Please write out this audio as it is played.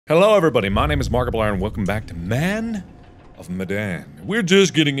Hello everybody, my name is Markiplier and welcome back to Man of Medan. We're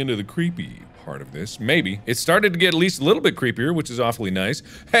just getting into the creepy part of this, maybe. It started to get at least a little bit creepier, which is awfully nice.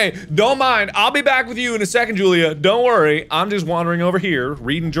 Hey, don't mind, I'll be back with you in a second, Julia. Don't worry, I'm just wandering over here,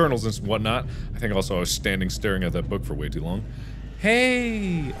 reading journals and whatnot. I think also I was standing staring at that book for way too long.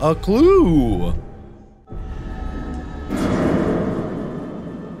 Hey, a clue!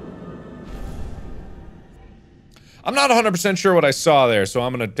 I'm not 100% sure what I saw there, so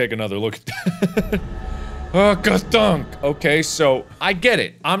I'm gonna take another look at that. Oh, gadunk. Okay, so I get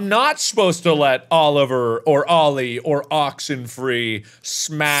it. I'm not supposed to let Oliver or Ollie or Oxenfree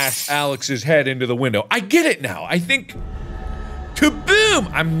smash Alex's head into the window. I get it now. I think,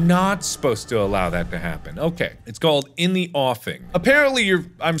 kaboom! I'm not supposed to allow that to happen. Okay, it's called In the Offing. Apparently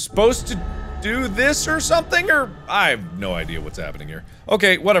I'm supposed to do this or something, or I have no idea what's happening here.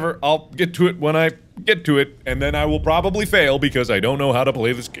 Okay, whatever. I'll get to it when I get to it, and then I will probably fail because I don't know how to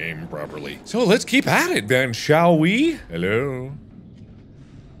play this game properly. So let's keep at it then, shall we? Hello?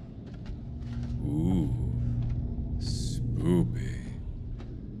 Ooh. Spoopy.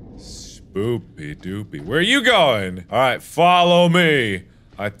 Spoopy doopy. Where are you going? Alright, follow me.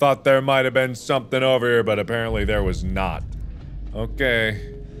 I thought there might have been something over here, but apparently there was not.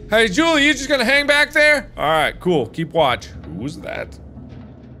 Okay. Hey, Julie, you just gonna hang back there? Alright, cool. Keep watch. Who was that?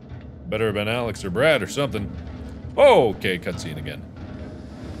 Better have been Alex or Brad or something. Oh, okay, cutscene again.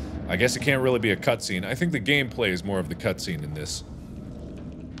 I guess it can't really be a cutscene. I think the gameplay is more of the cutscene in this.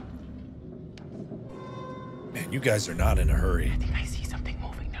 Man, you guys are not in a hurry. I think I see something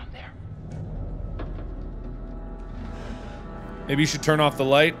moving down there. Maybe you should turn off the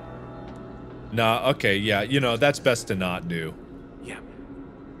light? Nah, okay, yeah, you know, that's best to not do. Yeah.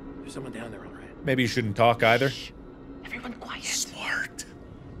 There's someone down there, all right. Maybe you shouldn't talk either. Shh. Everyone quiet. Smart.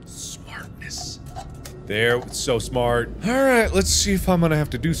 Smartness. There, so smart. Alright, let's see if I'm gonna have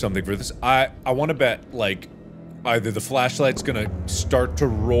to do something for this. I wanna bet, like, either the flashlight's gonna start to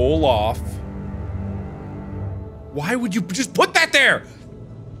roll off. Why would you just put that there?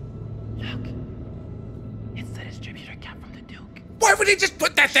 Look. It's the distributor cap from the Duke. Why would he just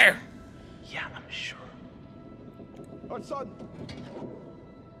put that there? Yeah, I'm sure. Hudson!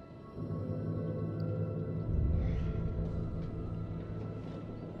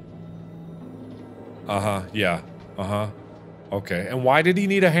 Uh-huh, yeah. Uh-huh. Okay, and why did he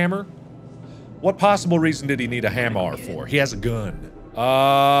need a hammer? What possible reason did he need a hammer for? He has a gun.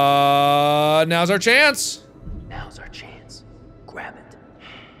 Now's our chance. Now's our chance. Grab it.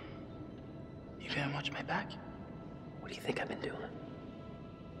 You been watching my back? What do you think I've been doing?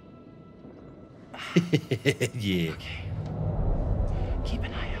 Yeah. Okay. Keep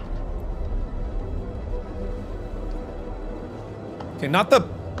an eye out. Okay, not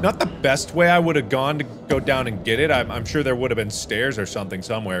the best way I would have gone to go down and get it. I'm sure there would have been stairs or something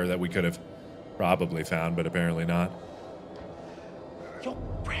somewhere that we could have probably found, but apparently not. Yo,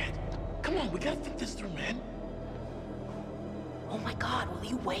 Brad, come on, we gotta think this through, man. Oh my God, will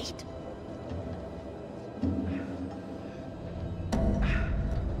you wait?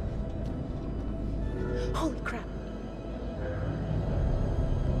 Holy crap.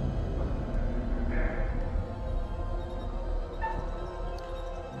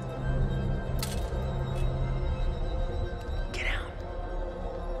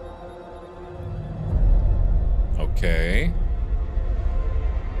 Okay.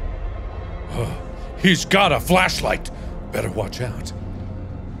 He's got a flashlight. Better watch out.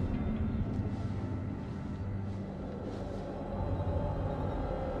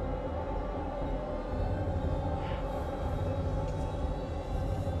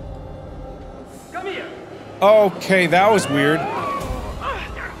 Come here. Okay, that was weird.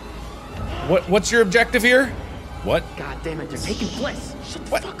 What's your objective here? What? God damn it, they're taking place. Shut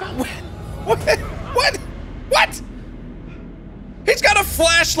the fuck up. What? He's got a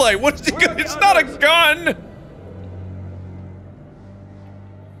flashlight. What's he got? It's not a gun.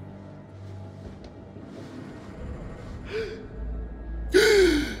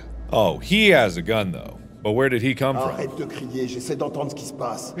 Oh, he has a gun though. But where did he come from? Arrête de crier, j'essaie d'entendre ce qui se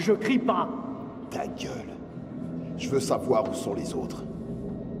passe. Je crie pas. Ta gueule. Je veux savoir où sont les autres.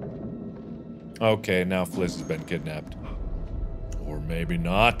 Okay, now Fliss has been kidnapped. Or maybe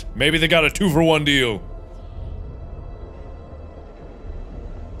not. Maybe they got a 2-for-1 deal.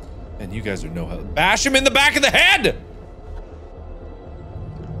 And you guys are no help. Bash him in the back of the head!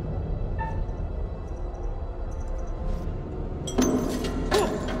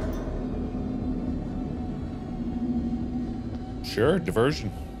 Sure,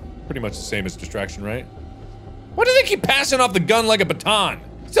 diversion. Pretty much the same as distraction, right? Why do they keep passing off the gun like a baton?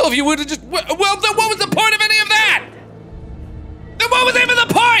 Still, if you would have just, well, then what was the point of any of that? Then what was even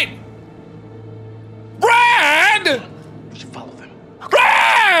the point?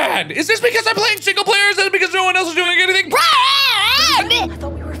 one else is doing anything. I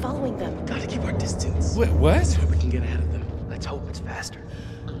thought we were following them. Gotta keep our distance. Wait, what? So we can get ahead of them. Let's hope it's faster.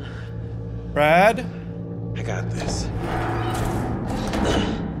 Brad? I got this.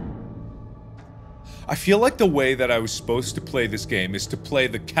 I feel like the way that I was supposed to play this game is to play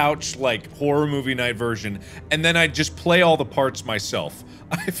the couch, like, horror movie night version, and then I just play all the parts myself.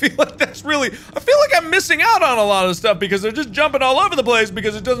 I feel like that's really- I feel like I'm missing out on a lot of stuff because they're just jumping all over the place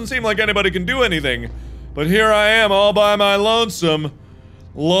because it doesn't seem like anybody can do anything. But here I am all by my lonesome.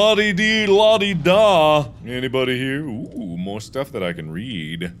 La-di-dee, la-di-da. Anybody here? Ooh, more stuff that I can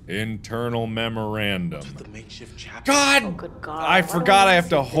read. Internal memorandum. The makeshift chapel. God! Oh, good God. I forgot I have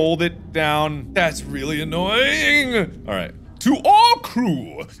to hold it down. That's really annoying. All right. To all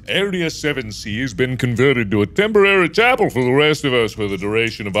crew, Area 7C has been converted to a temporary chapel for the rest of us for the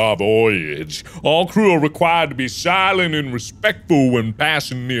duration of our voyage. All crew are required to be silent and respectful when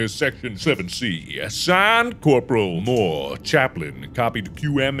passing near Section 7C. Signed, Corporal Moore, Chaplain, copy to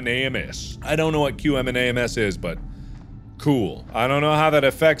QM and AMS. I don't know what QM and AMS is, but cool. I don't know how that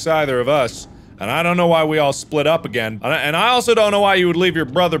affects either of us. And I don't know why we all split up again. And I also don't know why you would leave your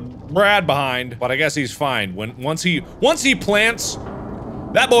brother Brad behind. But I guess he's fine. Once he plants,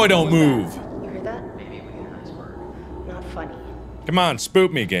 that boy don't move. You heard that? Maybe we get an iceberg. Not funny. Come on,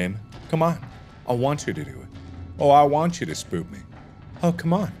 spook me, game. Come on. I want you to do it. Oh, I want you to spook me. Oh,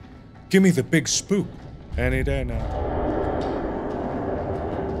 come on. Give me the big spook. Any day now.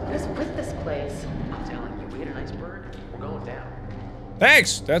 What is with this place? I'm telling you, we hit an iceberg, we're going down.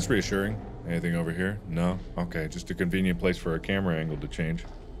 Thanks! That's reassuring. Anything over here? No? Okay, just a convenient place for a camera angle to change.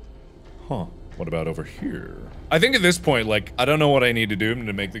 Huh. What about over here? I think at this point, like, I don't know what I need to do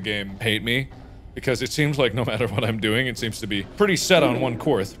to make the game hate me. Because it seems like no matter what I'm doing, it seems to be pretty set on one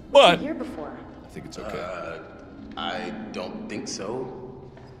course. But Here before. I think it's okay. I don't think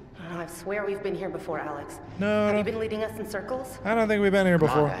so. Oh, I swear we've been here before, Alex. No, Have no. you been leading us in circles? I don't think we've been here Come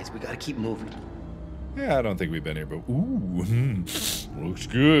on, before. guys, we gotta keep moving. Yeah, I don't think we've been here before. Ooh, looks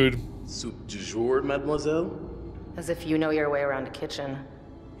good. Soup du jour, mademoiselle? As if you know your way around a kitchen.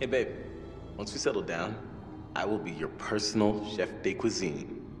 Hey, babe. Once we settle down, I will be your personal chef de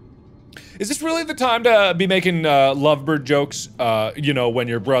cuisine. Is this really the time to be making lovebird jokes, you know, when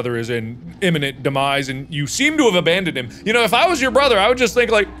your brother is in imminent demise and you seem to have abandoned him? You know, if I was your brother, I would just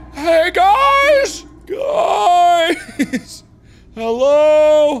think like, hey guys! Guys!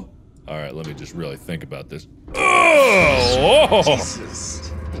 Hello? Alright, let me just really think about this. Oh!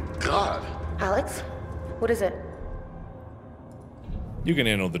 Jesus. God. Alex? What is it? You can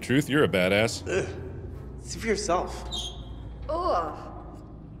handle the truth, you're a badass. See for yourself. Ugh.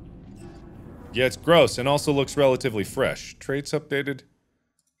 Yeah, it's gross and also looks relatively fresh. Traits updated.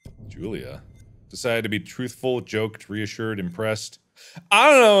 Julia. Decided to be truthful, joked, reassured, impressed. I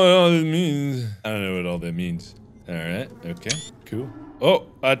don't know what all this means. I don't know what all that means. Alright, okay, cool. Oh,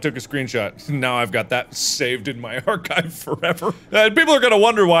 I took a screenshot. Now I've got that saved in my archive forever. People are gonna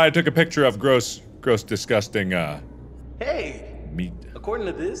wonder why I took a picture of gross, disgusting, Hey! meat. According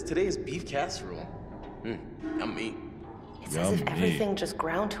to this, today is beef casserole. Yummy. It's as if Yummy. everything just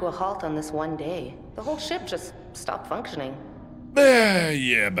ground to a halt on this one day. The whole ship just stopped functioning.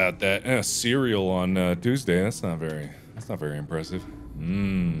 Yeah, about that. Cereal on Tuesday. That's not very impressive.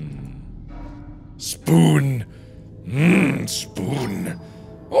 Spoon. Spoon.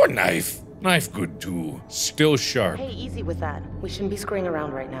 Or knife. Knife good too. Still sharp. Hey, easy with that. We shouldn't be screwing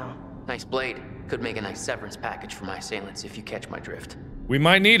around right now. Nice blade. Could make a nice severance package for my assailants if you catch my drift. We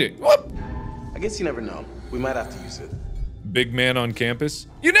might need it. Whoop! I guess you never know. We might have to use it. Big man on campus.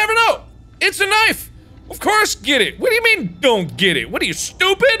 You never know! It's a knife! Of course get it! What do you mean don't get it? What are you,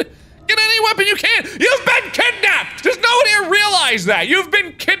 stupid? Get any weapon you can! You've been kidnapped! Does nobody here realize that? You've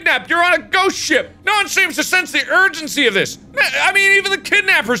been kidnapped! You're on a ghost ship! No one seems to sense the urgency of this! I mean, even the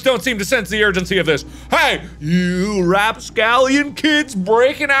kidnappers don't seem to sense the urgency of this! Hey, you rapscallion kids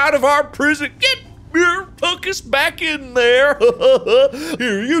breaking out of our prison! Get here, hook us back in there!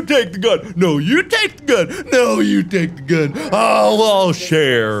 Here, you take the gun! No, you take the gun! No, you take the gun! I'll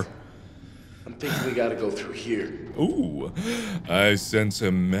share! I'm thinking we gotta go through here. Ooh, I sense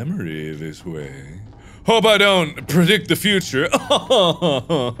a memory this way. Hope I don't predict the future.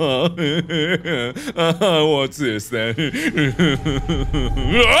 What's this then?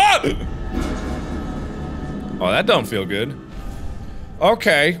 Oh, that don't feel good.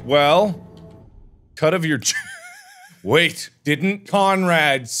 Okay, well, cut of your Wait, didn't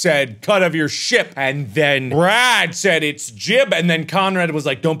Conrad said cut of your ship, and then Brad said it's jib, and then Conrad was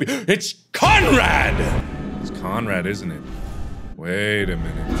like, don't be, it's Conrad! It's Conrad, isn't it? Wait a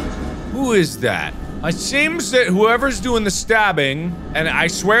minute. Who is that? It seems that whoever's doing the stabbing, and I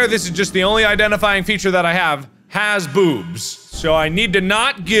swear this is just the only identifying feature that I have, has boobs. So I need to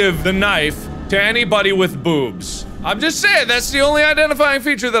not give the knife to anybody with boobs. I'm just saying, that's the only identifying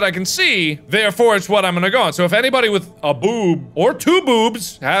feature that I can see, therefore it's what I'm gonna go on. So if anybody with a boob, or 2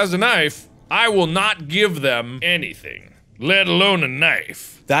 boobs, has a knife, I will not give them anything, let alone a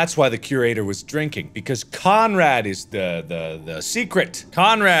knife. That's why the curator was drinking, because Conrad is the secret.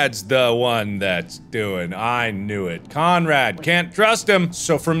 Conrad's the one that's doing, I knew it. Conrad, can't trust him.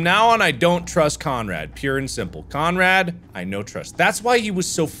 So from now on, I don't trust Conrad, pure and simple. Conrad, I no trust. That's why he was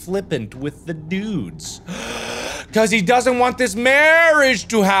so flippant with the dudes. Cause he doesn't want this marriage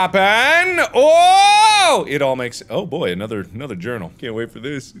to happen. Oh! It all makes, oh boy, another journal. Can't wait for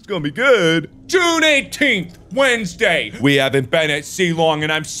this, it's gonna be good. June 18th, Wednesday. We haven't been at sea long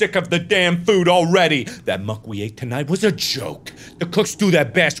and I'm sick of the damn food already. That muck we ate tonight was a joke. The cooks do their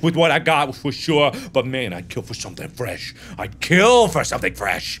best with what I got for sure, but man, I'd kill for something fresh. I'd kill for something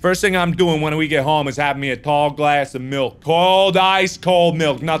fresh. First thing I'm doing when we get home is having me a tall glass of milk. Cold, ice cold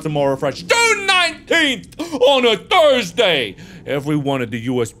milk, nothing more refreshing. June 19th on a Thursday. Every one of the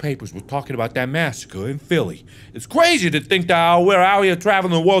US papers was talking about that massacre in Philly. It's crazy to think that we're out here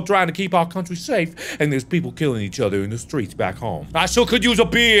traveling the world trying to keep our country safe, and there's people killing each other in the streets back home. I still could use a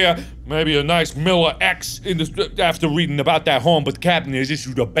beer, maybe a nice Miller X in the after reading about that home, but the captain has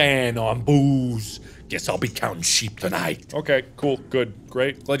issued a ban on booze. Guess I'll be counting sheep tonight. Okay, cool, good,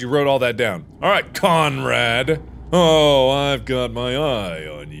 great. Glad you wrote all that down. All right, Conrad. Oh, I've got my eye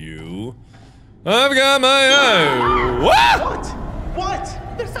on you. I've got my eye. What? What?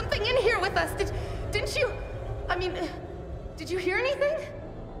 There's something in here with us. Didn't you? I mean, did you hear anything?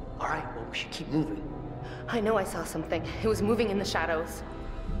 All right, well, we should keep moving. I know I saw something. It was moving in the shadows.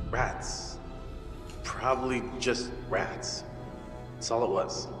 Rats. Probably just rats. That's all it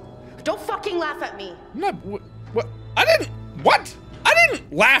was. Don't fucking laugh at me. No, what? I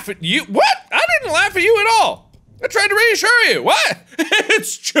didn't laugh at you. What? I didn't laugh at you at all. I tried to reassure you. What?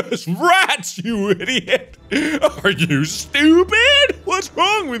 It's just rats, you idiot. Are you stupid? What's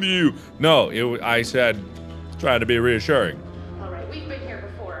wrong with you? No, I said, trying to be reassuring. All right, we've been here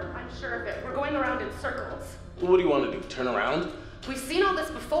before. I'm sure of it. We're going around in circles. What do you want to do? Turn around? We've seen all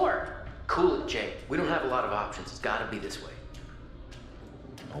this before. Cool it, Jay. We don't have a lot of options. It's gotta be this way.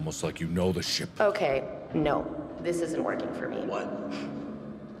 Almost like you know the ship. Okay, no, this isn't working for me. What?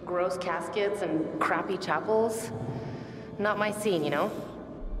 Gross caskets and crappy chapels. Not my scene, you know?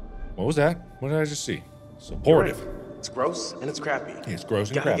 What was that? What did I just see? Supportive. It's gross and it's crappy. It's gross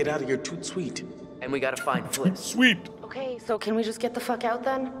and Gotta crappy. get out of here toot sweet. And we gotta find Fliss. Sweet. Okay, so can we just get the fuck out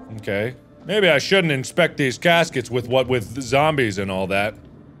then? Okay. Maybe I shouldn't inspect these caskets with zombies and all that.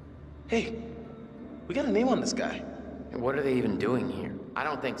 Hey, we got a name on this guy. What are they even doing here? I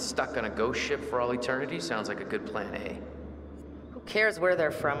don't think stuck on a ghost ship for all eternity sounds like a good plan A. Who cares where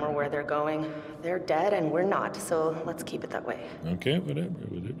they're from or where they're going? They're dead and we're not, so let's keep it that way. Okay, whatever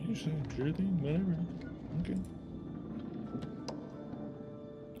you say, sure thing, whatever. Okay.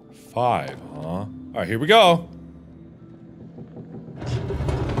 5, huh? All right, here we go.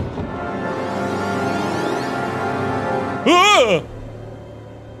 Ah!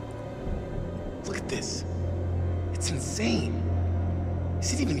 Look at this. It's insane.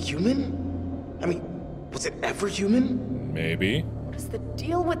 Is it even human? I mean, was it ever human? Maybe. What is the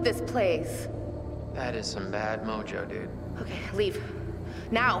deal with this place? That is some bad mojo, dude. Okay, leave.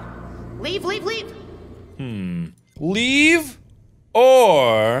 Now. Leave, leave, leave! Leave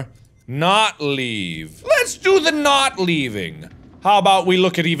or not leave? Let's do the not leaving. How about we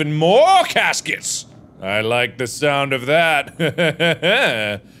look at even more caskets? I like the sound of that.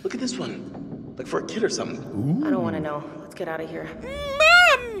 Look at this one. Like for a kid or something. I don't want to know. Let's get out of here.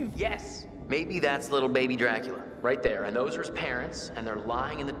 Mom! Yes! Maybe that's little baby Dracula. Right there, and those are his parents, and they're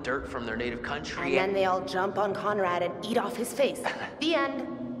lying in the dirt from their native country. And then they all jump on Conrad and eat off his face. The end.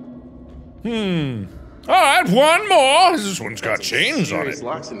 Alright, one more. This one's got chains on Serious it.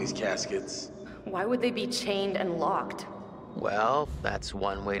 locks in these caskets. Why would they be chained and locked? Well, that's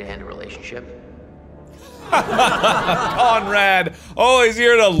one way to end a relationship. Conrad, always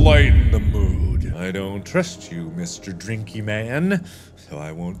here to lighten the mood. I don't trust you, Mr. Drinky Man. So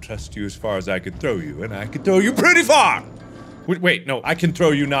I won't trust you as far as I could throw you, and I could throw you pretty far! Wait, no, I can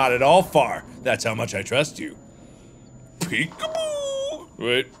throw you not at all far. That's how much I trust you. Peekaboo!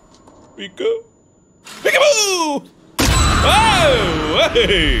 Wait. Peekaboo! Peekaboo! Oh!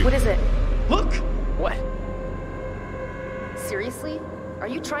 Hey! What is it? Look! What? Seriously? Are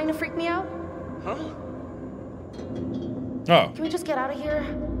you trying to freak me out? Huh? Oh. Can we just get out of here?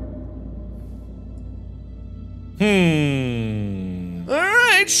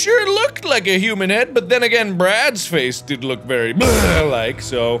 Alright, sure looked like a human head, but then again, Brad's face did look very like,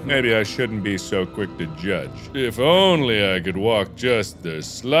 so maybe I shouldn't be so quick to judge. If only I could walk just the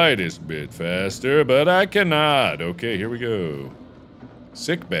slightest bit faster, but I cannot. Okay, here we go.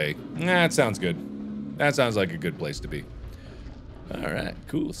 Sick bay. Nah, that sounds good. That sounds like a good place to be. Alright,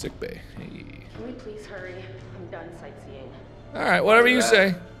 cool, sick bay. Hey. Can we please hurry? I'm done sightseeing. Alright, whatever you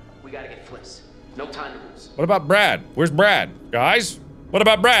say. We gotta get Fliss. No time to lose. What about Brad? Where's Brad? Guys? What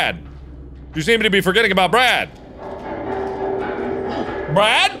about Brad? You seem to be forgetting about Brad.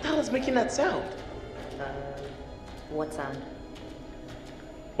 Brad? What the hell is making that sound? What sound?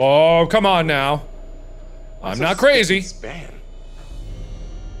 Oh, come on now. I'm not crazy. Span.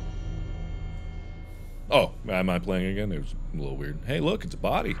 Oh, am I playing again? It was a little weird. Hey, look, it's a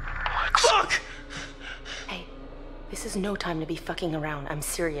body. Fuck! Hey, this is no time to be fucking around. I'm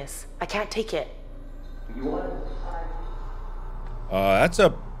serious. I can't take it. That's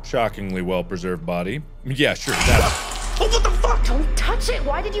a shockingly well-preserved body. Yeah, sure, that. Oh, what the fuck? Don't touch it!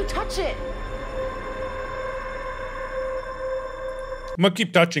 Why did you touch it? I'm gonna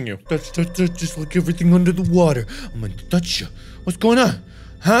keep touching you. Touch, just like everything under the water. I'm gonna touch you. What's going on?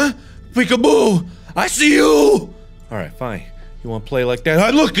 Huh? Peekaboo! I see you! Alright, fine. You wanna play like that?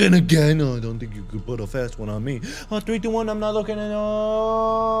 I'm looking again! Oh, I don't think you could put a fast one on me. 3, 2, 1, I'm not looking at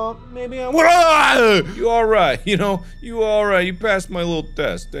all. Maybe I'm. You alright, you know? You alright. You passed my little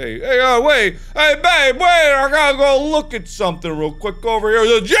test. Hey, wait! Hey, babe, wait! I gotta go look at something real quick over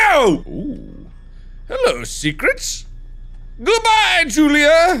here. Joe! Ooh. Hello, secrets. Goodbye,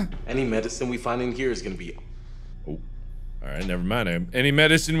 Julia! Any medicine we find in here is gonna be. Alright, never mind. Any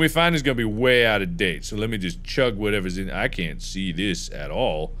medicine we find is gonna be way out of date. So let me just chug whatever's in. I can't see this at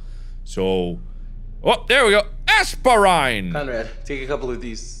all. So. Oh, there we go. Aspirin! Conrad, take a couple of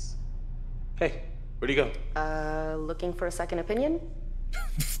these. Hey, where'd he go? Looking for a second opinion?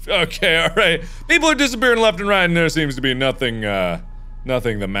 Okay, alright. People are disappearing left and right, and there seems to be nothing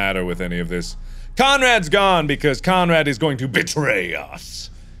the matter with any of this. Conrad's gone because Conrad is going to betray us.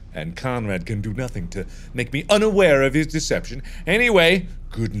 And Conrad can do nothing to make me unaware of his deception. Anyway,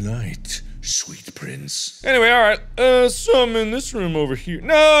 good night, sweet prince. Anyway, alright, so I'm in this room over here.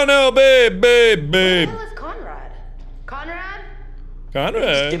 No, babe. Where the hell is Conrad? Conrad?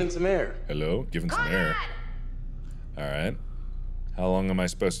 Conrad? Getting some air. Hello, giving some air. Alright. How long am I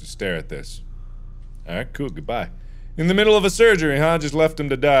supposed to stare at this? Alright, cool, goodbye. In the middle of a surgery, huh? Just left him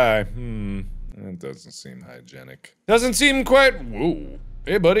to die. That doesn't seem hygienic. Doesn't seem quite. Whoa.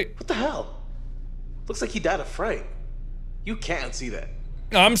 Hey, buddy. What the hell? Looks like he died of fright. You can't see that.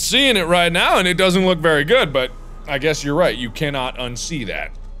 I'm seeing it right now, and it doesn't look very good, but I guess you're right. You cannot unsee that.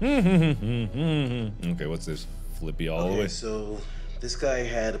 Okay, what's this? Flippy all the way? So this guy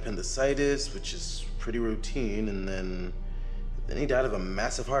had appendicitis, which is pretty routine, and then he died of a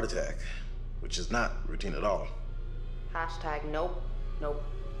massive heart attack, which is not routine at all. Hashtag nope.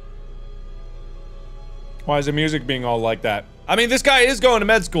 Why is the music being all like that? I mean, this guy is going to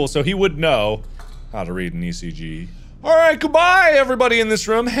med school, so he would know how to read an ECG. Alright, goodbye, everybody in this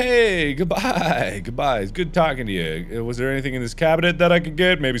room. Hey, goodbye. It's good talking to you. Was there anything in this cabinet that I could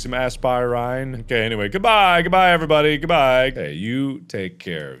get? Maybe some aspirin? Okay, anyway, goodbye, everybody, goodbye. Hey, you take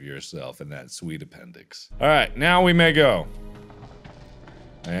care of yourself and that sweet appendix. Alright, now we may go.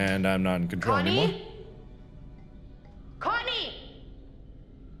 And I'm not in control anymore. Connie!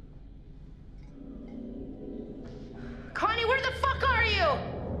 Connie, where the fuck are you?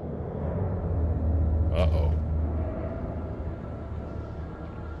 Uh-oh.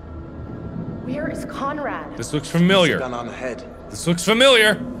 Where is Conrad? This looks familiar. Gun on the head. This looks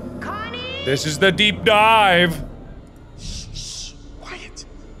familiar. Connie! This is the deep dive. Shh, quiet.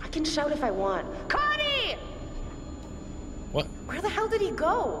 I can shout if I want. Connie! What? Where the hell did he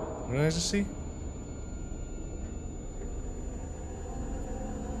go? What did I just see?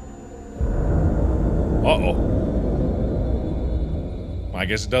 Uh-oh. I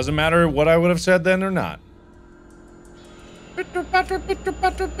guess it doesn't matter what I would have said then or not.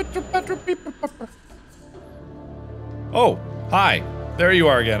 Oh, hi. There you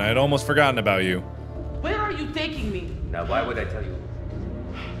are again. I'd almost forgotten about you. Where are you taking me? Now, why would I tell you?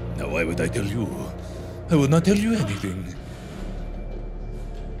 Now, why would I tell you? I will not tell you anything.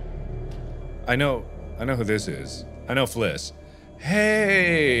 I know who this is. I know Fliss.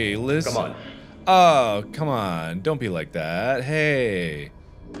 Hey, listen. Come on. Oh, come on. Don't be like that. Hey.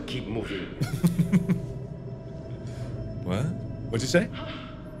 Keep moving. What? What'd you say?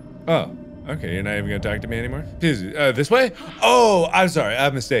 Oh, okay. You're not even gonna talk to me anymore? This way? Oh, I'm sorry.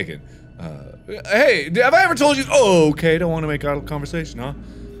 I'm mistaken. Hey, have I ever told you? Oh, okay. Don't want to make idle conversation, huh?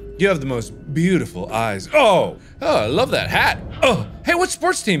 You have the most beautiful eyes. Oh, I love that hat. Oh, hey, what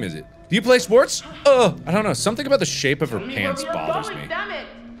sports team is it? Do you play sports? I don't know. Something about the shape of her pants bothers me. Damn it.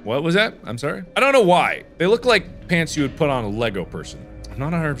 What was that? I'm sorry. I don't know why. They look like pants you would put on a Lego person. I'm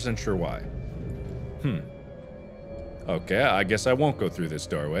not 100% sure why. Okay, I guess I won't go through this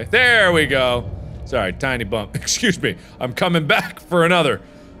doorway. There we go. Sorry, tiny bump. Excuse me. I'm coming back for another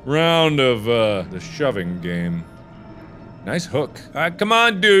round of the shoving game. Nice hook. All right, come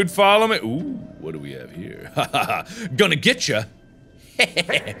on, dude, follow me. Ooh, what do we have here? Gonna get ya.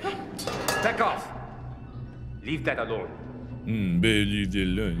 Back off. Leave that alone. Leave it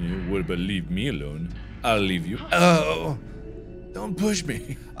alone. What about leave me alone? I'll leave you. Oh, don't push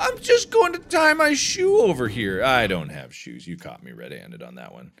me. I'm just going to tie my shoe over here. I don't have shoes. You caught me red-handed on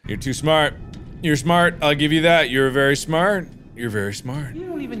that one. You're too smart. You're smart. I'll give you that. You're very smart. You're very smart. You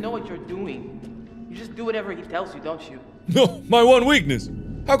don't even know what you're doing. You just do whatever he tells you, don't you? No, my one weakness.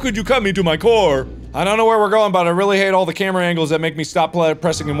 How could you cut me to my core? I don't know where we're going, but I really hate all the camera angles that make me stop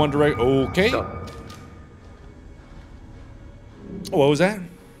pressing in one direction. Okay. Stop. What was that?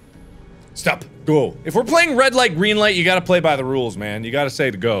 Stop. Go. If we're playing red light, green light, you gotta play by the rules, man. You gotta say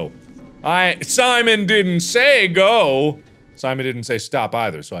to go. Simon didn't say go. Simon didn't say stop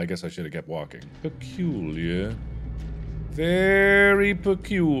either, so I guess I should have kept walking. Peculiar. Very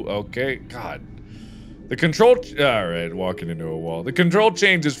peculiar. Okay, God. The control, alright, walking into a wall. The control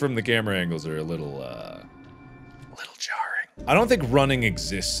changes from the camera angles are a little jarring. I don't think running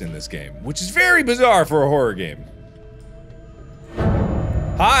exists in this game, which is very bizarre for a horror game.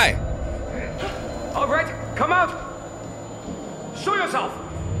 Hi! All right, come out. Show yourself.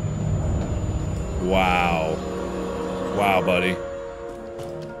 Wow. Wow, buddy.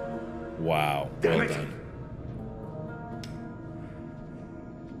 Wow. Well done.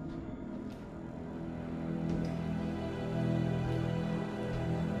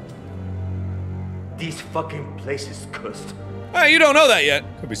 This fucking place is cursed. Hey, you don't know that yet.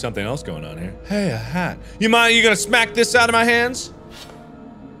 Could be something else going on here. Hey, a hat. You gonna smack this out of my hands?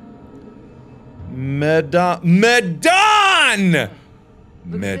 Medan.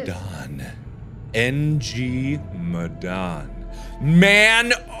 NG Medan.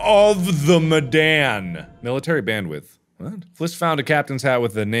 Man of the Medan. Military bandwidth. What? Fliss found a captain's hat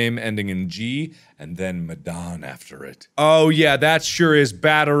with the name ending in G and then Medan after it. Oh yeah, that sure is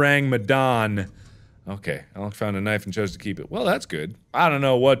Batarang Medan. Okay, Alec found a knife and chose to keep it. Well, that's good. I don't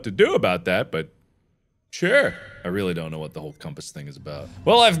know what to do about that, but sure. I really don't know what the whole compass thing is about.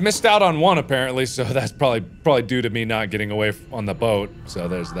 Well, I've missed out on one apparently, so that's probably due to me not getting away on the boat. So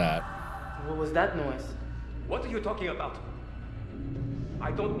there's that. What was that noise? What are you talking about? I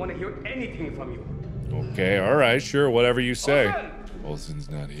don't want to hear anything from you. Okay, all right, sure, whatever you say. Olsen! Olsen's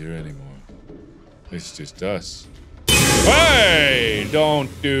not here anymore. It's just us. Hey, don't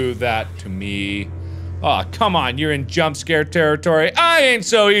do that to me. Aw, come on, you're in jump scare territory. I ain't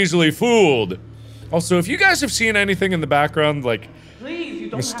so easily fooled. Also, if you guys have seen anything in the background, like Please, you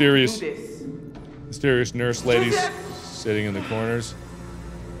don't mysterious, have to do this. mysterious nurse ladies sitting in the corners.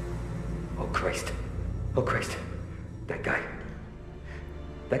 Oh Christ. Oh Christ. That guy.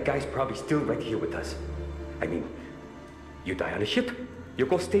 That guy's probably still right here with us. I mean, you die on a ship, your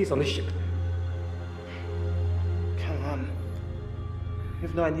ghost stays on the ship. Come on. You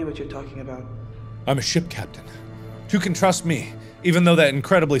have no idea what you're talking about. I'm a ship captain. You can trust me, even though that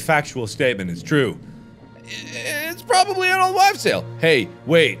incredibly factual statement is true. It's probably an old wives' tale. Hey,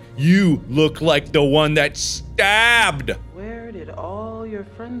 wait, you look like the one that stabbed. Where did all your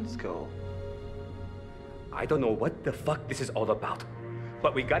friends go? I don't know what the fuck this is all about,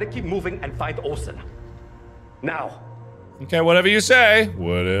 but we gotta keep moving and find Olsen. Now. Okay, whatever you say.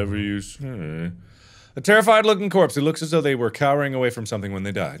 Whatever you say. A terrified-looking corpse. It looks as though they were cowering away from something when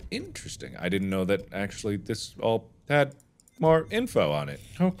they died. Interesting. I didn't know that actually this all had more info on it.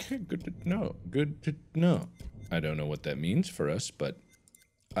 Okay, good to know. Good to know. I don't know what that means for us, but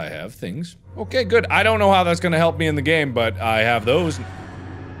I have things. Okay, good. I don't know how that's gonna help me in the game, but I have those.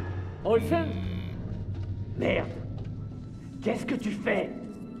 Olsen? Merde. Qu'est-ce que tu fais?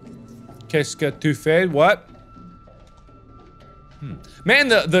 Qu'est-ce que tu fais? What? Man,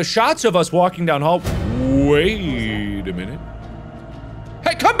 the shots of us walking down hall. Wait a minute.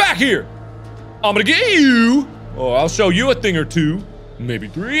 Hey, come back here! I'm gonna get you! Oh, I'll show you a thing or two. Maybe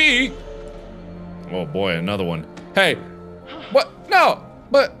three. Oh boy, another one. Hey, what? No,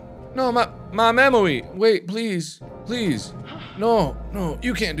 but, no, my memory. Wait, please, please. No,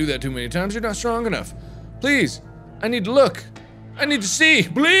 you can't do that too many times. You're not strong enough. Please, I need to look. I need to see,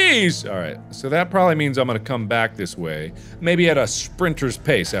 please! Alright, so that probably means I'm gonna come back this way. Maybe at a sprinter's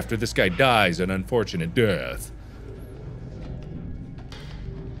pace after this guy dies an unfortunate death.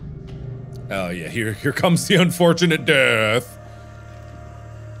 Oh yeah, here comes the unfortunate death.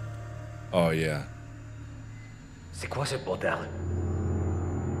 Oh yeah. C'est quoi ce bordel?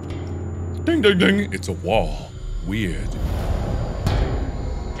 Ding ding ding, it's a wall. Weird.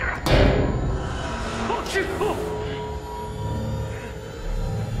 Oh shit! Oh.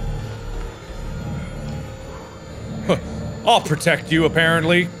 Huh. I'll protect you,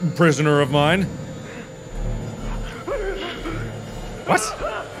 apparently, prisoner of mine. What?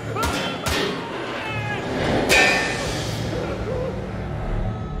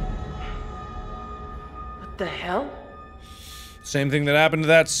 What the hell? Same thing that happened to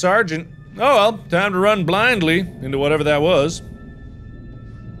that sergeant. Oh well, time to run blindly into whatever that was.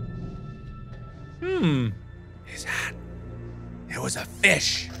 Is that? It was a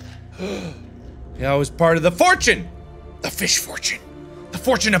fish. Yeah, it was part of the fortune. The fish fortune. The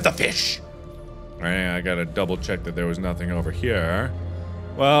fortune of the fish. Alright, I gotta double check that there was nothing over here.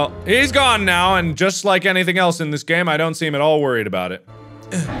 Well, he's gone now, and just like anything else in this game, I don't seem at all worried about it.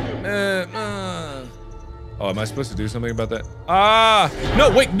 Oh, am I supposed to do something about that? No,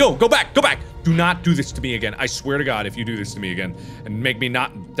 wait, no, go back, go back! Do not do this to me again. I swear to God, if you do this to me again, and make me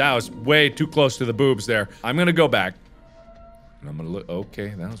not- that was way too close to the boobs there. I'm gonna go back. And I'm gonna look-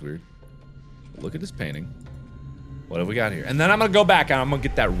 okay, that was weird. Look at this painting. What have we got here? And then I'm gonna go back and I'm gonna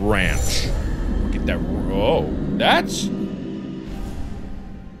get that ranch. Get that- oh, that's-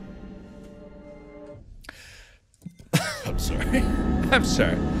 I'm sorry. I'm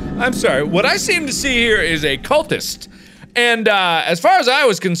sorry. I'm sorry. What I seem to see here is a cultist. And, as far as I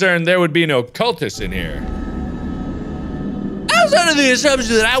was concerned, there would be no cultists in here. I was under the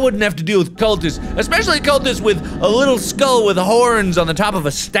assumption that I wouldn't have to deal with cultists, especially cultists with a little skull with horns on the top of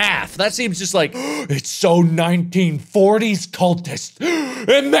a staff. That seems just like, it's so 1940s cultist.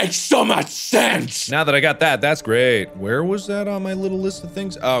 It makes so much sense. Now that I got that, that's great. Where was that on my little list of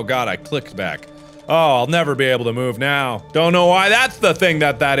things? Oh God, I clicked back. Oh, I'll never be able to move now. Don't know why that's the thing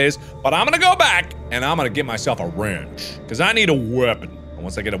that is, but I'm gonna go back and I'm gonna get myself a wrench. Cause I need a weapon. And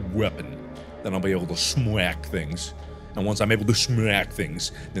once I get a weapon, then I'll be able to smack things. And once I'm able to smack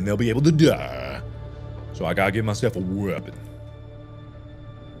things, then they'll be able to die. So I gotta give myself a weapon.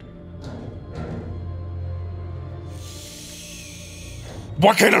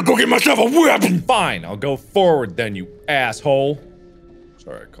 Why can't I go get myself a weapon? Fine, I'll go forward then, you asshole.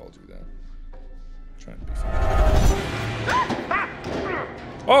 Sorry I called you that. I'm trying to be funny.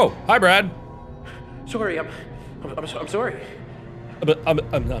 Oh, hi Brad. Sorry, I'm sorry. I'm sorry.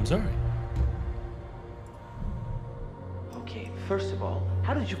 Okay, first of all,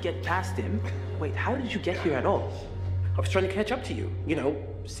 how did you get past him? Wait, how did you get here at all? I was trying to catch up to you, you know,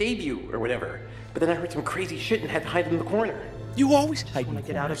 save you or whatever. But then I heard some crazy shit and had to hide in the corner. You always hide in I want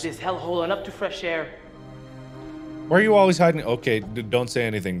to get out of this hellhole and up to fresh air. Why are you always hiding? Okay, don't say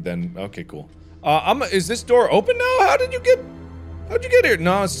anything then. Okay, cool. Is this door open now? How'd you get here?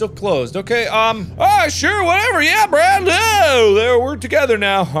 No, it's still closed. Okay, sure, whatever. Yeah, Brad. Oh, there, we're together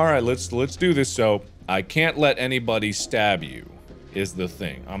now. All right, let's do this. So, I can't let anybody stab you, is the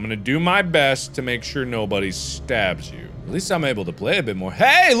thing. I'm gonna do my best to make sure nobody stabs you. At least I'm able to play a bit more.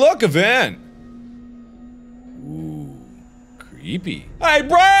 Hey, look, a vent. Ooh, creepy. Hey,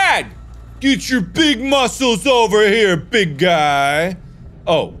 Brad! Get your big muscles over here, big guy.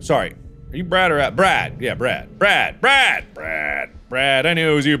 Oh, sorry. Are you Brad or Brad? Yeah, Brad. Brad. I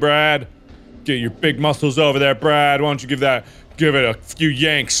knew it was you, Brad. Get your big muscles over there, Brad. Why don't you give it a few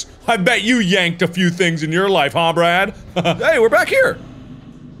yanks? I bet you yanked a few things in your life, huh, Brad? Hey, we're back here.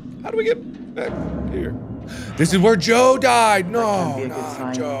 How do we get back here? This is where Joe died. No,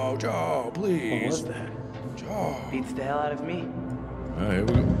 not Joe, please. What was that? Joe. Beats the hell out of me. Here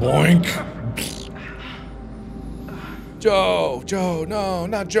we go. Boink. Joe, no,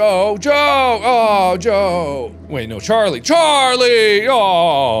 not Joe. Oh, Joe. Wait, no, Charlie.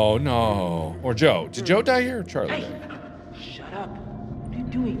 Oh, no. Or Joe. Did Joe die here or Charlie die? Shut up. What are you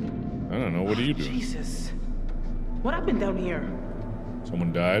doing? I don't know. What are you doing? Jesus. What happened down here?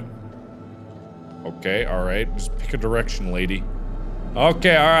 Someone died? Okay, alright. Just pick a direction, lady.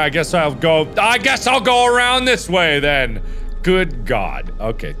 Okay, alright, I guess I'll go around this way then. Good God.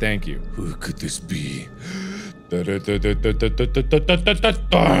 Okay, thank you. Who could this be? Charlie!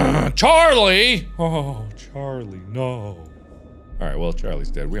 Oh, Charlie, no. Alright, well,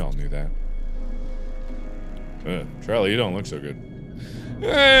 Charlie's dead. We all knew that. Charlie, you don't look so good.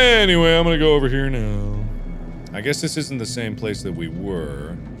 Anyway, I'm gonna go over here now. I guess this isn't the same place that we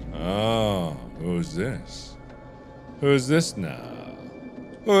were. Oh, who's this? Who's this now?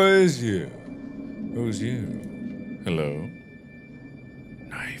 Who is you? Who's you? Hello?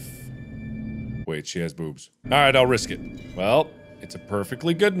 Knife. Wait, she has boobs. Alright, I'll risk it. Well, It's a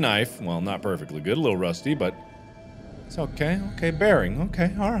perfectly good knife. Well, not perfectly good, a little rusty, but it's okay. Okay, bearing.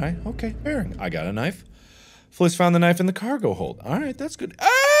 Okay, all right. Okay, bearing. I got a knife. Fliss found the knife in the cargo hold. All right, that's good. Ah,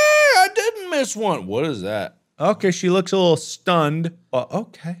 I didn't miss one. What is that? Okay, she looks a little stunned.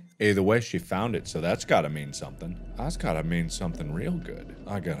 Okay. Either way, she found it, so that's gotta mean something. That's gotta mean something real good.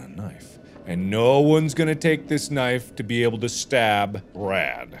 I got a knife. And no one's gonna take this knife to be able to stab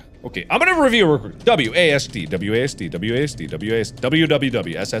Brad. Okay, I'm gonna review real quick. W-A-S-D, W-A-S-D, W-A-S-D, W-A-S,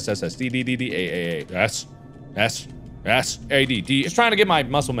 W-W-W, S-S-S-S-D-D-D-D, A-A-A, S-S-S-A-D-D. Just trying to get my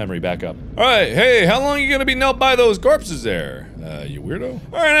muscle memory back up. All right, hey, how long are you gonna be knelt by those corpses there? You weirdo.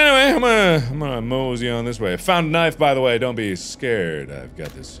 All right, anyway, I'm gonna mosey on this way. I found a knife, by the way, don't be scared. I've got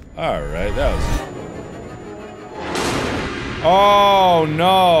this. All right, that was... Oh,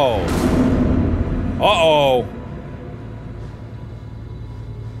 no. Uh-oh.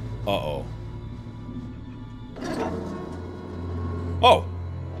 Uh-oh. Oh.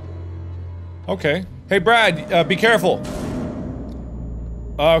 Okay. Hey, Brad, be careful.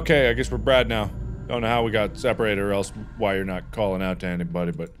 Okay, I guess we're Brad now. Don't know how we got separated or else why you're not calling out to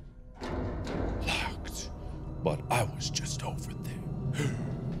anybody, but... Locked. But I was just over there.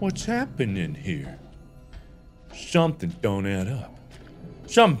 What's happening here? Something don't add up.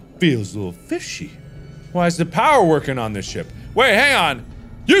 Something feels a little fishy. Why is the power working on this ship? Wait, hang on!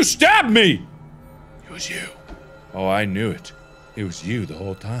 You stabbed me! It was you. Oh, I knew it. It was you the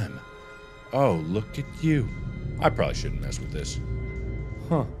whole time. Oh, look at you. I probably shouldn't mess with this.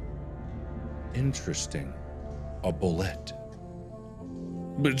 Huh. Interesting. A bullet.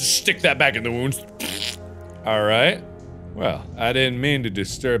 But stick that back in the wounds. Alright. Well, I didn't mean to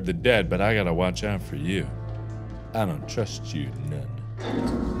disturb the dead, but I gotta watch out for you. I don't trust you none.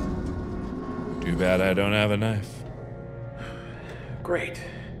 Too bad I don't have a knife. Great.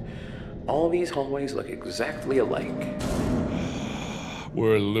 All these hallways look exactly alike.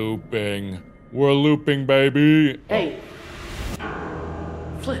 We're looping. We're looping, baby. Hey.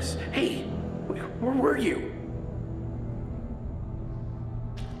 Fliss, hey. Where were you?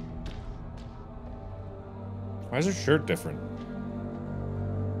 Why is her shirt different?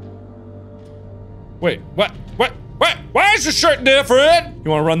 Wait, what? What? What? Why is your shirt different?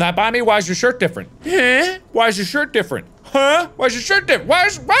 You wanna run that by me? Why is your shirt different? Huh? Why is your shirt different? Huh? Why is your shirt different? Why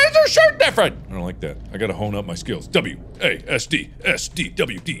is your shirt different? I don't like that. I gotta hone up my skills. W-A-S-D,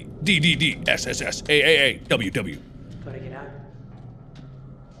 S-D-W-D, D-D-D, S-S-S, A-A-A, W-W. Gotta get out.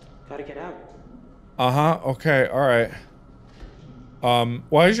 Gotta get out. Uh-huh, okay, alright.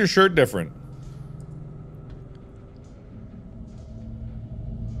 Why is your shirt different?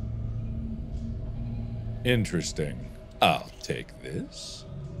 Interesting. I'll take this.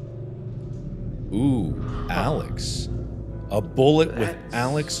 Ooh, Alex. A bullet with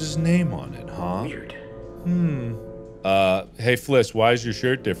Alex's name on it, huh? Weird. Hey Fliss, why is your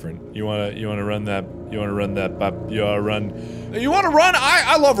shirt different? You wanna run that? You wanna run? I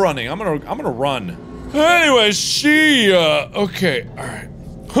love running. I'm gonna run. Anyway, okay, all right.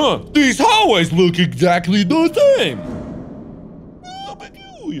 Huh? These hallways look exactly the same.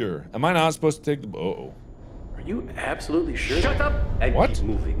 Peculiar. Am I not supposed to take the? Uh-oh. Are you absolutely sure? Shut up and What? keep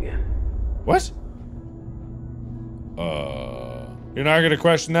moving. What? You're not gonna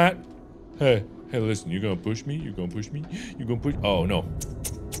question that? Hey, listen, you gonna push me? You gonna push me? You gonna push? Oh, no.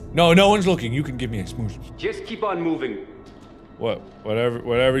 No one's looking. You can give me a smooch. Just keep on moving.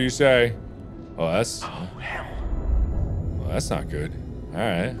 Whatever you say. Oh, that's... Oh, hell. Well, that's not good.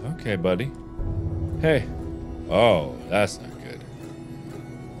 Alright, okay, buddy. Hey. Oh, that's not good.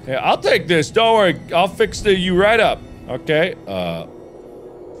 Hey, I'll take this. Don't worry. I'll fix you right up. Okay,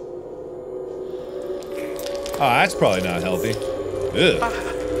 Oh, that's probably not healthy. Ugh.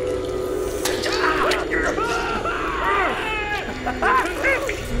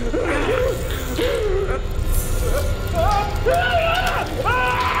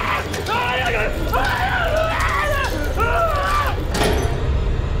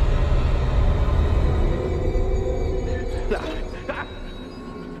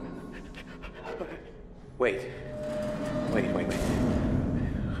 Wait.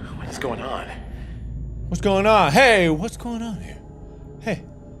 What is going on? What's going on? Hey, what's going on here? Hey,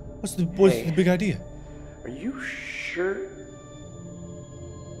 what's the big idea? Are you sure?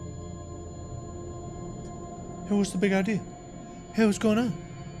 Hey, what's the big idea? Hey, what's going on?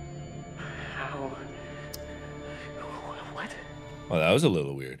 How? What? Oh, that was a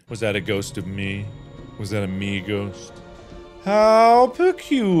little weird. Was that a ghost of me? Was that a me ghost? How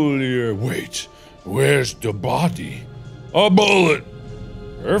peculiar. Wait, where's the body? A bullet.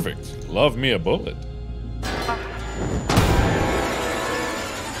 Perfect. Love me a bullet.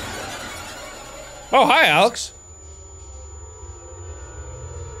 Oh, hi, Alex.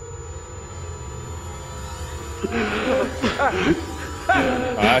 Oh,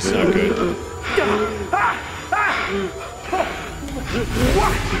 that's not good.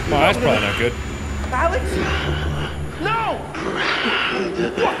 Oh, that's probably not good. Alex? No!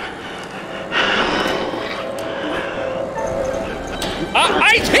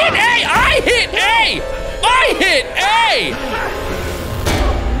 I hit A! I hit A! I hit A!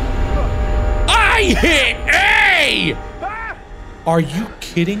 I hit A! Are you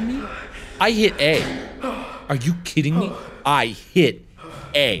kidding me? I hit A. Are you kidding me? I hit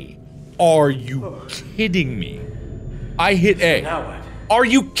A. Are you kidding me? I hit A. Now what? Are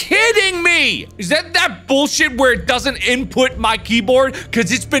you kidding me? Is that bullshit where it doesn't input my keyboard?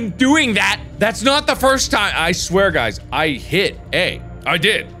 Cause it's been doing that. That's not the first time. I swear, guys, I hit A. I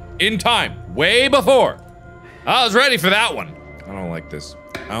did. In time. Way before. I was ready for that one. I don't like this.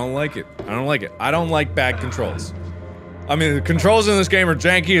 I don't like it. I don't like it. I don't like bad controls. I mean, the controls in this game are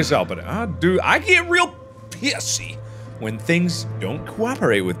janky as hell, but I get real pissy when things don't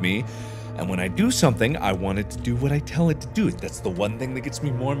cooperate with me. And when I do something, I want it to do what I tell it to do. That's the one thing that gets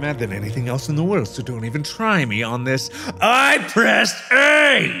me more mad than anything else in the world, so don't even try me on this. I pressed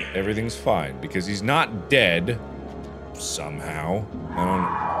A! Everything's fine, because he's not dead. Somehow. I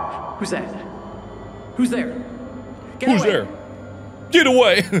don't... Who's that? Who's there? Get Who's away. there? Get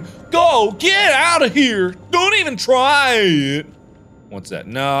away! Go! Get out of here! Don't even try it! What's that?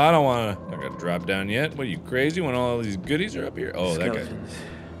 No, I don't wanna... I gotta drop down yet. What are you, crazy when all these goodies are up here? Oh, that guy.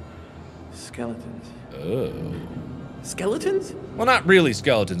 Skeletons. Oh. Skeletons? Well, not really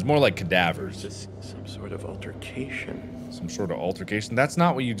skeletons, more like cadavers. Just some sort of altercation. Some sort of altercation? That's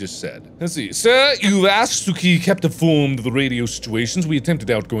not what you just said. Let's see. Sir, you've asked to keep kept informed of the radio situations. We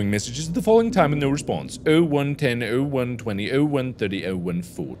attempted outgoing messages at the following time and no response. 0110, 0120, 0130,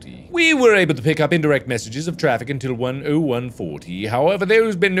 0140. We were able to pick up indirect messages of traffic until 10140. However, there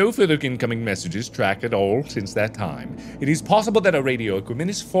has been no further incoming messages tracked at all since that time. It is possible that our radio equipment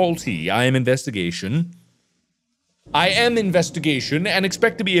is faulty. I am investigation and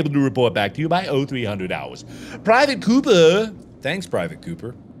expect to be able to report back to you by 0300 hours. Private Cooper. Thanks, Private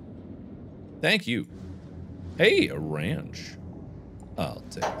Cooper. Thank you. Hey, a ranch. I'll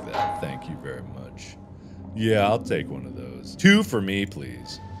take that. Thank you very much. Yeah, I'll take one of those. 2 for me,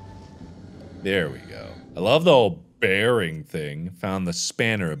 please. There we go. I love the whole bearing thing. Found the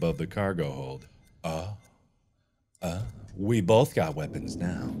spanner above the cargo hold. We both got weapons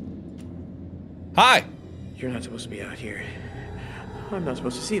now. Hi! You're not supposed to be out here. I'm not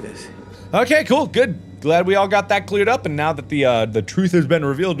supposed to see this. Okay, cool, good. Glad we all got that cleared up, and now that the truth has been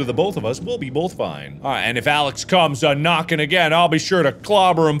revealed to the both of us, we'll be both fine. All right, and if Alex comes knocking again, I'll be sure to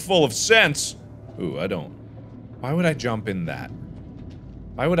clobber him full of sense. Ooh, I don't. Why would I jump in that?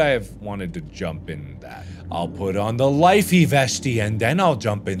 Why would I have wanted to jump in that? I'll put on the lifey vesty, and then I'll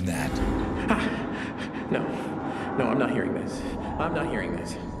jump in that. No, I'm not hearing this. I'm not hearing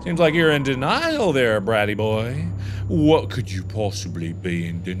this. Seems like you're in denial there, bratty boy. What could you possibly be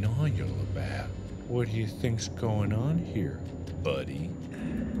in denial about? What do you think's going on here, buddy?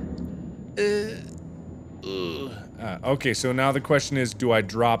 Okay, so now the question is, do I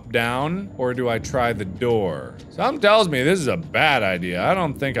drop down or do I try the door? Something tells me this is a bad idea. I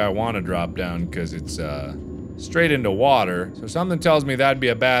don't think I want to drop down because it's straight into water. So something tells me that'd be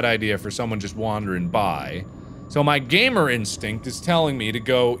a bad idea for someone just wandering by. So my gamer instinct is telling me to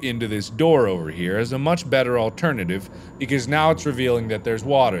go into this door over here as a much better alternative because now it's revealing that there's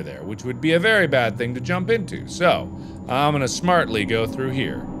water there, which would be a very bad thing to jump into. So I'm gonna smartly go through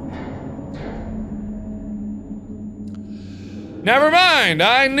here. Never mind,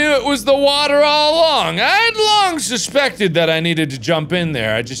 I knew it was the water all along. I'd long suspected that I needed to jump in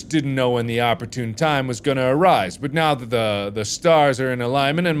there. I just didn't know when the opportune time was gonna arise. But now that the stars are in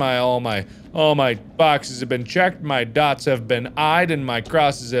alignment and all my boxes have been checked, my dots have been I'd, and my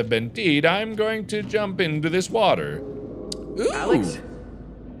crosses have been T'd, I'm going to jump into this water. Ooh. Alex?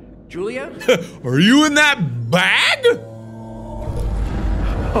 Julia? Are you in that bag?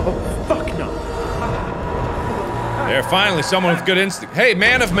 Oh, fuck no. There, finally, someone with good instinct. Hey,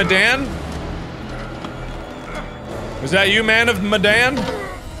 man of Medan? Was that you, man of Medan?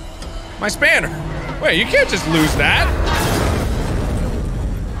 My spanner. Wait, you can't just lose that.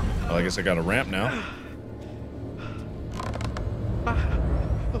 Well, I guess I got a ramp now.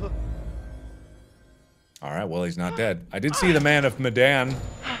 Alright, well, he's not dead. I did see the man of Medan.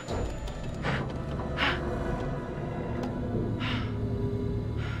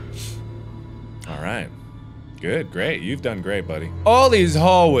 Alright. Good, great. You've done great, buddy. All these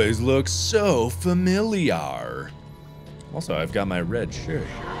hallways look so familiar. Also, I've got my red shirt.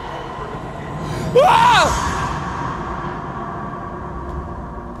 Ah!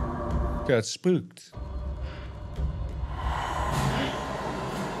 Got spooked.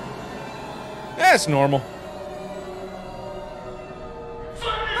 That's normal.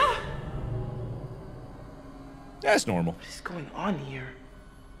 That's normal. What is going on here?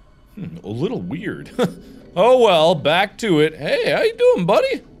 A little weird. Oh well, back to it. Hey, how you doing,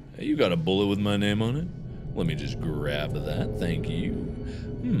 buddy? Hey, you got a bullet with my name on it? Let me just grab that, thank you.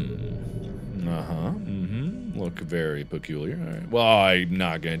 Look very peculiar. All right. Well, I'm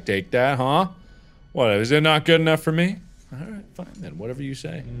not gonna take that, huh? What, is it not good enough for me? All right, fine then, whatever you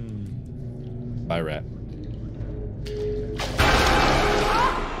say. Bye, rat.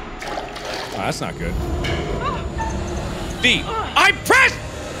 Oh, that's not good. D. I pressed!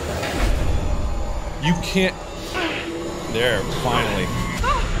 You can't. There, finally.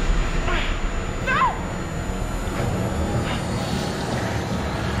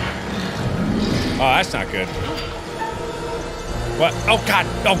 Oh, that's not good. What? Oh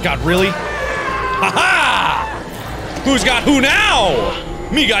God, really? Ha-ha! Who's got who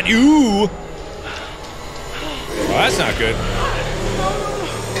now? Me got you! Oh, that's not good.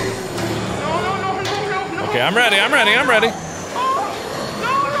 Okay, I'm ready.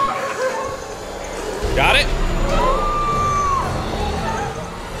 Got it?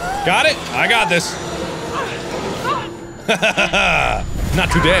 Got it? I got this.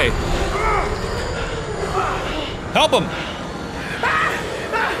 Not today. Help him!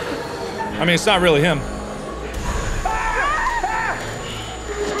 I mean, it's not really him.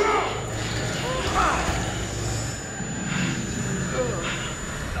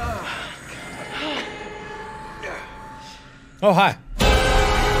 Oh, hi.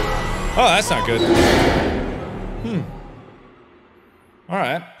 Oh, that's not good.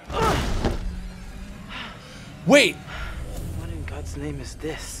 Alright. Wait! What in God's name is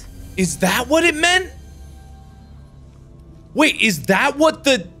this? Is that what it meant? Wait, is that what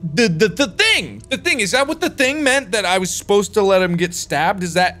the thing? The thing, is that what the thing meant, that I was supposed to let him get stabbed?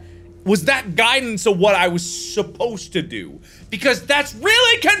 Was that guidance of what I was supposed to do? Because that's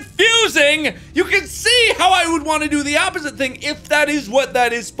really confusing! You can see how I would want to do the opposite thing if that is what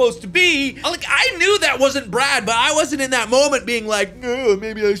that is supposed to be. Like, I knew that wasn't Brad, but I wasn't in that moment being like, oh,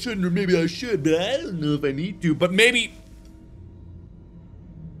 maybe I shouldn't, or maybe I should, but I don't know if I need to. But maybe...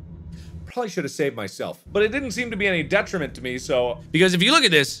 Probably should have saved myself. But it didn't seem to be any detriment to me, so... Because if you look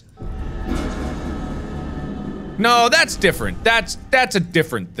at this... No, that's different. That's a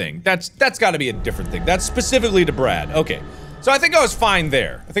different thing. That's gotta be a different thing. That's specifically to Brad. Okay. So I think I was fine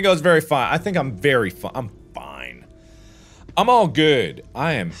there. I think I was very fine. I think I'm very fine. I'm fine. I'm all good.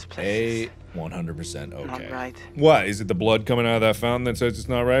 I am 100% okay. Not right. What? Is it the blood coming out of that fountain that says it's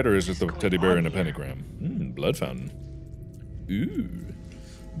not right, or is it the teddy bear in a pentagram? Blood fountain. Ooh.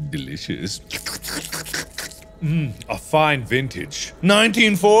 Delicious. A fine vintage.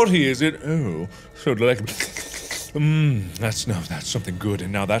 1940, is it? Oh, so delectable. That's something good,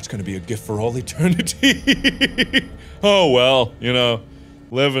 and now that's gonna be a gift for all eternity. Oh well, you know,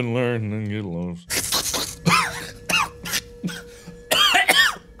 live and learn and get lost.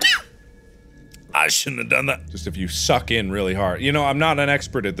 I shouldn't have done that. Just if you suck in really hard. You know, I'm not an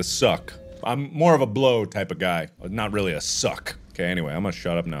expert at the suck. I'm more of a blow type of guy, not really a suck. Okay, anyway, I'm gonna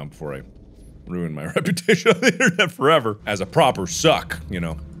shut up now before I ruin my reputation on the internet forever as a proper suck, you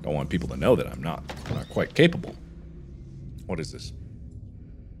know. Don't want people to know that I'm not quite capable. What is this?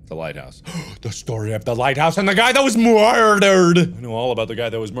 The lighthouse. The story of the lighthouse and the guy that was murdered! I know all about the guy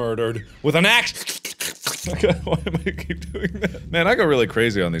that was murdered with an axe. Okay, why am I keep doing that? Man, I go really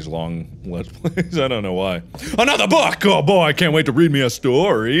crazy on these long Let's Plays. I don't know why. Another book! Oh boy, I can't wait to read me a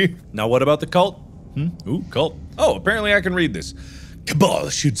story. Now what about the cult? Ooh, cult. Oh, apparently I can read this. Cabal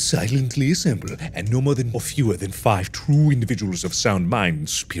should silently assemble, and no more than or fewer than 5 true individuals of sound mind and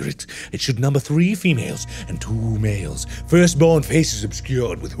spirit. It should number 3 females and 2 males. Firstborn faces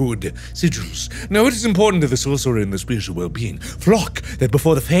obscured with hood, sigils. Now it is important to the sorcerer and the spiritual well-being flock that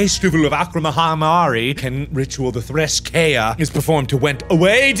before the festival of Akramahamari can ritual the Threskea is performed to went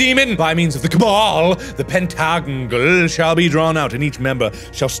away demon by means of the Cabal. The pentagonal shall be drawn out, and each member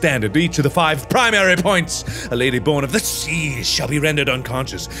shall stand at each of the 5 primary points. A lady born of the sea shall be rendered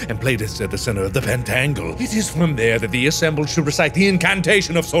unconscious and placed at the center of the pentangle. It is from there that the assembled should recite the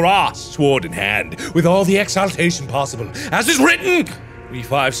incantation of Soras, sword in hand, with all the exaltation possible. As is written, we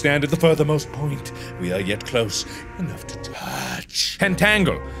 5 stand at the furthermost point. We are yet close enough to touch.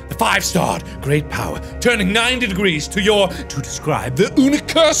 Pentangle, the 5-starred, great power, turning 90 degrees to describe the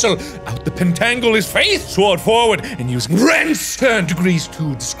unicursal. Out the pentangle is faith, sword forward, and using rents, turn degrees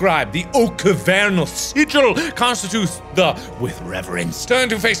to describe the ocavernal sigil, constitutes the with reverence. Turn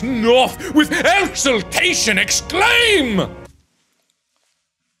to face north with exultation, exclaim!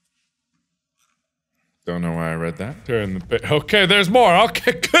 Don't know why I read that. Turn the page. Okay, there's more.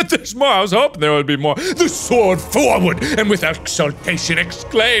 Okay, good, there's more. I was hoping there would be more. The sword forward, and with exultation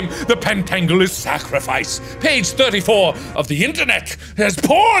exclaim, the pentangle is sacrifice. Page 34 of the internet has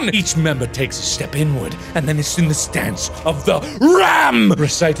porn. Each member takes a step inward, and then it's in the stance of the ram.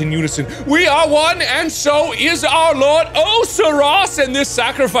 Recite in unison, we are one, and so is our Lord Oseros. And this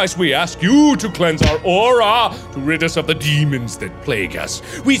sacrifice we ask you to cleanse our aura, to rid us of the demons that plague us.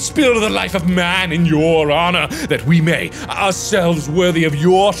 We spill the life of man in your honor, that we may, ourselves worthy of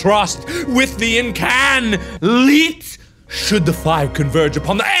your trust, with the incanlate, should the five converge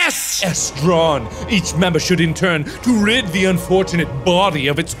upon the S drawn, each member should in turn to rid the unfortunate body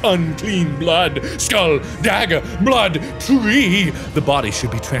of its unclean blood. Skull, dagger, blood, tree. The body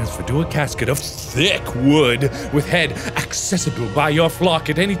should be transferred to a casket of thick wood, with head accessible by your flock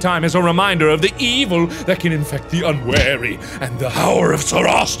at any time as a reminder of the evil that can infect the unwary, and the power of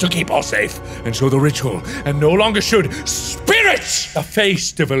Soros to keep all safe. And so the ritual, and no longer should spirits a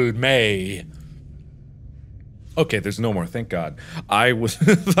festival may. Okay, there's no more, thank God. I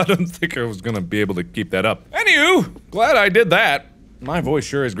don't think I was gonna be able to keep that up. Anywho, glad I did that. My voice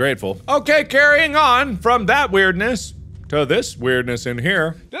sure is grateful. Okay, carrying on from that weirdness to this weirdness in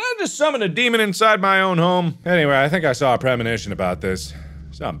here. Did I just summon a demon inside my own home? Anyway, I think I saw a premonition about this.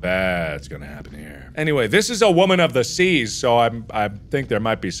 Something bad's gonna happen here. Anyway, this is a woman of the seas, so I think there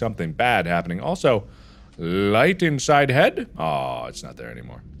might be something bad happening. Also, light inside head? Oh, it's not there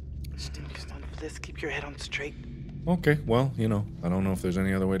anymore. Let's keep your head on straight. Okay, well, you know, I don't know if there's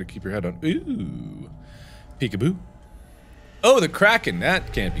any other way to keep your head on. Ooh. Peekaboo. Oh, the Kraken.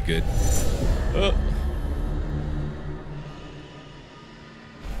 That can't be good. Well,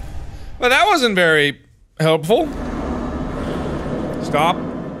 that wasn't very helpful. Stop.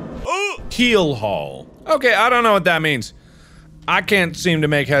 Oh, keel haul. Okay, I don't know what that means. I can't seem to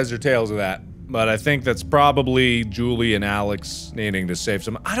make heads or tails of that. But I think that's probably Julie and Alex needing to save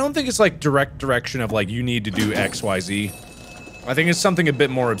some. I don't think it's like direct direction of like, you need to do X, Y, Z. I think it's something a bit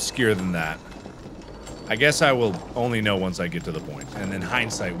more obscure than that. I guess I will only know once I get to the point, and then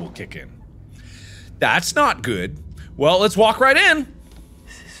hindsight will kick in. That's not good. Well, let's walk right in.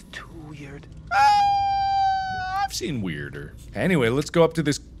 This is too weird. I've seen weirder. Anyway, let's go up to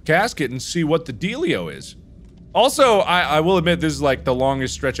this casket and see what the dealio is. Also, I will admit this is like the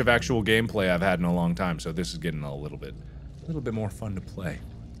longest stretch of actual gameplay I've had in a long time, so this is getting a little bit more fun to play,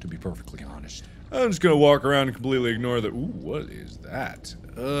 to be perfectly honest. I'm just gonna walk around and completely ignore the— ooh, what is that?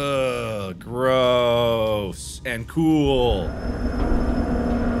 Ugh, gross and cool.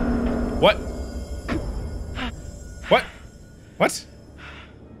 What? What? What?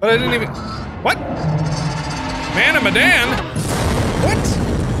 But I didn't even— what? Man and Madan? What?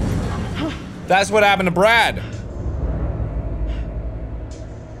 That's what happened to Brad.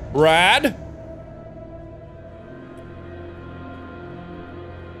 Brad?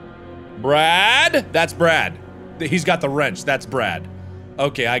 Brad? That's Brad. He's got the wrench. That's Brad.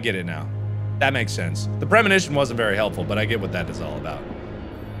 Okay, I get it now. That makes sense. The premonition wasn't very helpful, but I get what that is all about.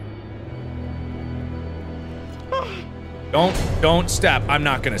 Don't step. I'm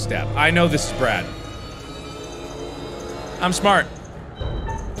not gonna step. I know this is Brad. I'm smart.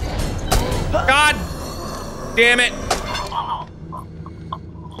 God damn it.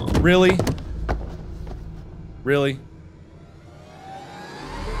 Really? Really?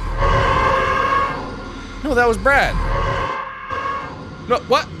 No, that was Brad. No,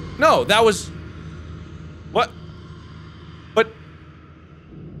 what? No, that was— what? But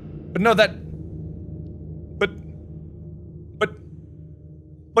no, that— but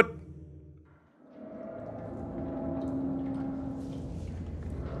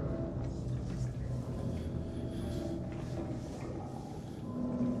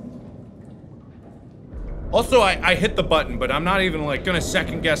also, I hit the button, but I'm not even like gonna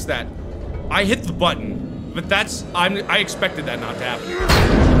second guess that. I hit the button, but that's— I expected that not to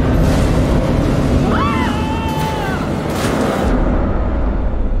happen.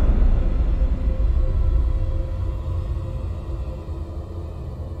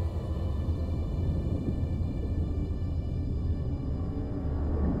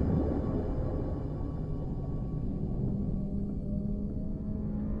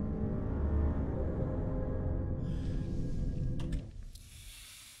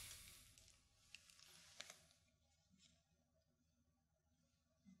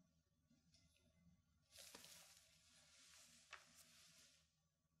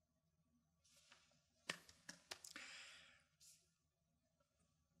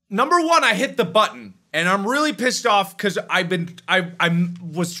 Number one, I hit the button, and I'm really pissed off because I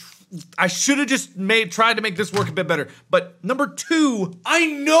should have just tried to make this work a bit better. But number two, I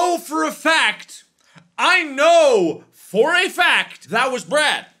know for a fact I know for a fact that was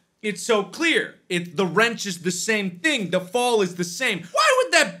Brad. It's so clear. The wrench is the same thing. The fall is the same. Why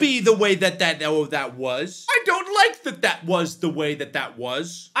would that be the way that was? I don't like that was the way that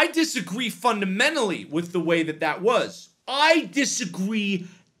was. I disagree fundamentally with the way that was. I disagree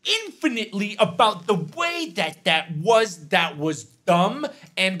infinitely about the way that was. That was dumb,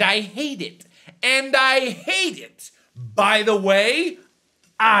 and I hate it. And I hate it. By the way,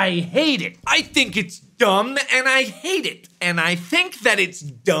 I hate it. I think it's dumb and I hate it. And I think that it's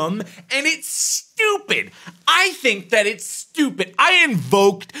dumb and it's stupid. I think that it's stupid. I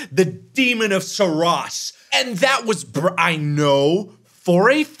invoked the demon of Saras. And that was, I know for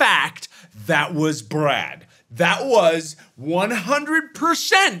a fact that was Brad. That was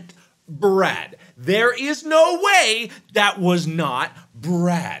 100% Brad. There is no way that was not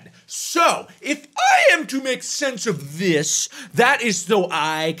Brad. So, if I am to make sense of this, that is so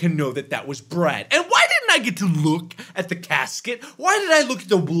I can know that was Brad. And why didn't I get to look at the casket? Why did I look at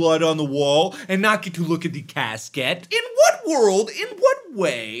the blood on the wall and not get to look at the casket? In what world, in what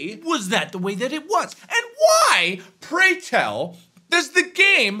way was that the way that it was? And why, pray tell, does the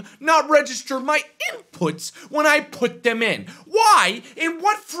game not register my inputs when I put them in? Why, in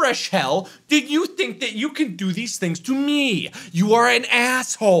what fresh hell, did you think that you can do these things to me? You are an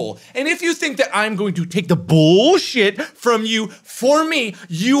asshole. And if you think that I'm going to take the bullshit from you for me,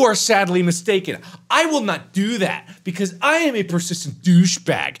 you are sadly mistaken. I will not do that because I am a persistent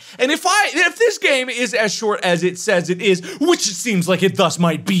douchebag. And if this game is as short as it says it is, which it seems like it thus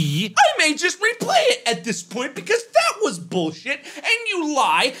might be, I may just replay it at this point because that was bullshit. And you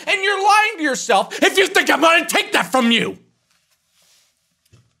lie, and you're lying to yourself if you think I'm gonna take that from you.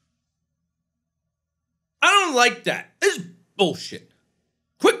 I don't like that. This is bullshit.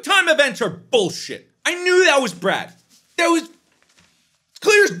 Quick time events are bullshit. I knew that was Brad. That was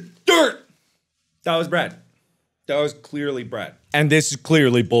clear as dirt. That was Brad. That was clearly Brad. And this is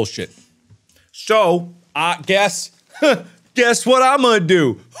clearly bullshit. So, guess what I'm gonna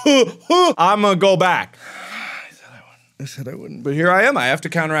do? I'm gonna go back. I said I wouldn't, but here I am. I have to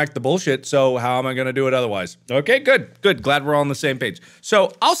counteract the bullshit, so how am I gonna do it otherwise? Okay, good. Glad we're all on the same page.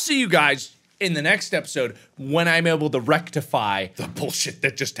 So I'll see you guys in the next episode when I'm able to rectify the bullshit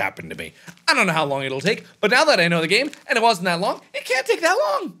that just happened to me. I don't know how long it'll take, but now that I know the game, and it wasn't that long, it can't take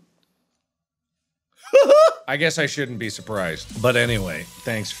that long. I guess I shouldn't be surprised. But anyway,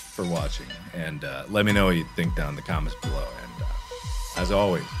 thanks for watching, and let me know what you think down in the comments below. And as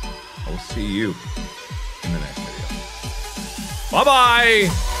always, I will see you in the next video.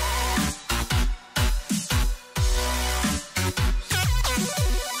 Bye-bye!